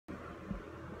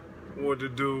What to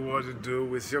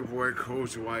do? It's your boy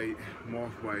Coach White,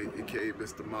 Mark White, aka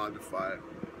Mr. Modified.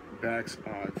 Back's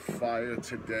on fire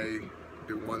today.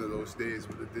 Been one of those days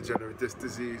with the degenerate disc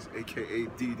disease, aka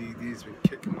DDD's been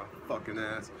kicking my fucking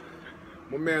ass.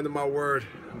 I'm a man of my word.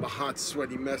 I'm a hot,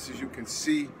 sweaty mess, as you can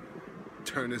see.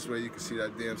 Turn this way, you can see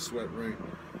that damn sweat ring.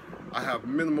 I have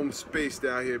minimum space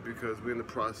down here because we're in the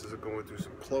process of going through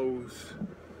some clothes,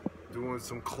 doing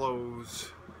some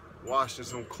clothes, washing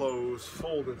some clothes,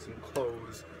 folding some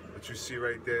clothes. What you see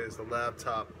right there is the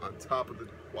laptop on top of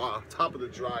the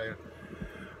dryer.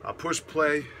 I push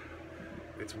play.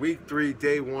 It's week 3,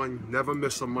 day 1. Never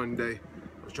miss a Monday.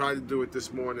 I was trying to do it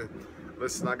this morning.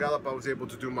 Listen, I got up. I was able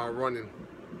to do my running.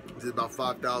 Did about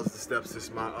 5,000 steps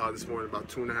this morning, about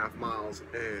 2.5 miles,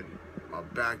 and my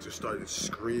back just started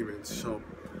screaming. So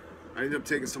I ended up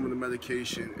taking some of the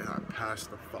medication, and I passed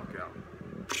the fuck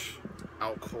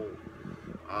out cold.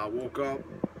 I woke up,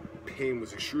 pain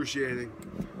was excruciating,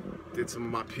 did some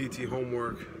of my PT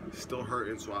homework, still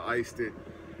hurting, so I iced it.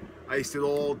 Iced it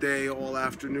all day, all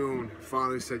afternoon.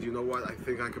 Finally said, you know what, I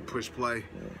think I could push play.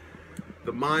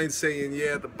 The mind's saying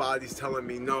yeah, the body's telling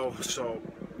me no. So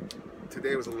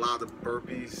today was a lot of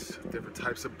burpees, different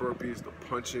types of burpees, the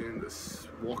punching, the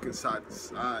walking side to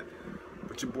side,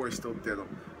 but your boy still did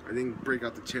them. I didn't break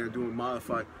out the chair and do them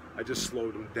modified, I just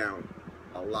slowed them down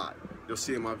a lot. You'll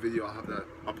see in my video, I'll have that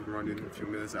up and running in a few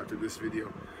minutes after this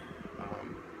video.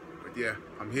 But yeah,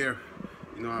 I'm here.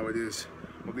 You know how it is.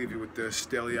 I'll leave you with this.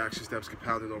 Daily action steps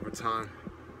compounded over time.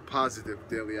 Positive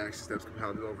daily action steps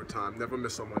compounded over time. Never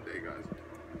miss on Monday, guys.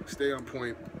 Stay on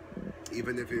point,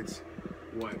 even if it's,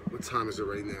 what time is it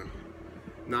right now?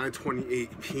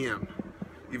 9:28 p.m.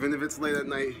 Even if it's late at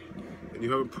night and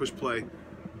you haven't pushed play,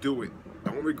 do it.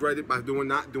 Don't regret it by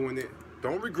not doing it.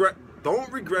 Don't regret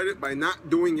it by not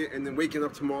doing it and then waking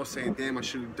up tomorrow saying, damn, I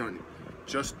should have done it.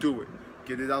 Just do it.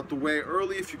 Get it out the way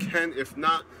early if you can. If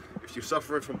not, if you're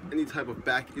suffering from any type of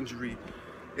back injury,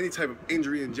 any type of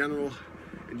injury in general,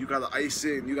 and you gotta ice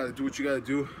it and you gotta do what you gotta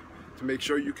do to make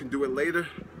sure you can do it later,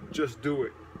 just do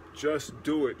it. Just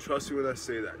do it. Trust me when I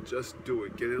say that. Just do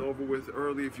it. Get it over with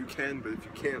early if you can, but if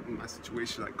you can't, in my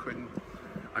situation, I couldn't.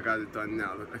 I got it done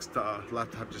now. The next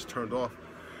laptop just turned off.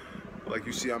 Like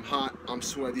you see, I'm hot, I'm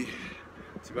sweaty.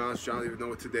 To be honest, I don't even know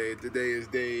what today is.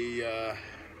 Day,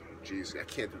 geez, I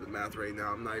can't do the math right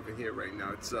now. I'm not even here right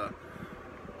now. It's the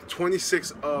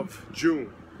 26th of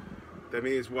June. That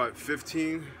means what,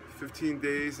 15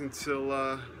 days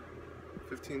until,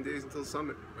 15 days until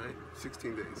Summit, right?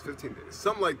 16 days, 15 days,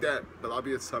 something like that, but I'll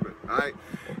be at Summit, all right?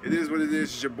 It is what it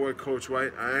is. It's your boy, Coach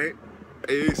White, all right?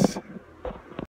 Peace.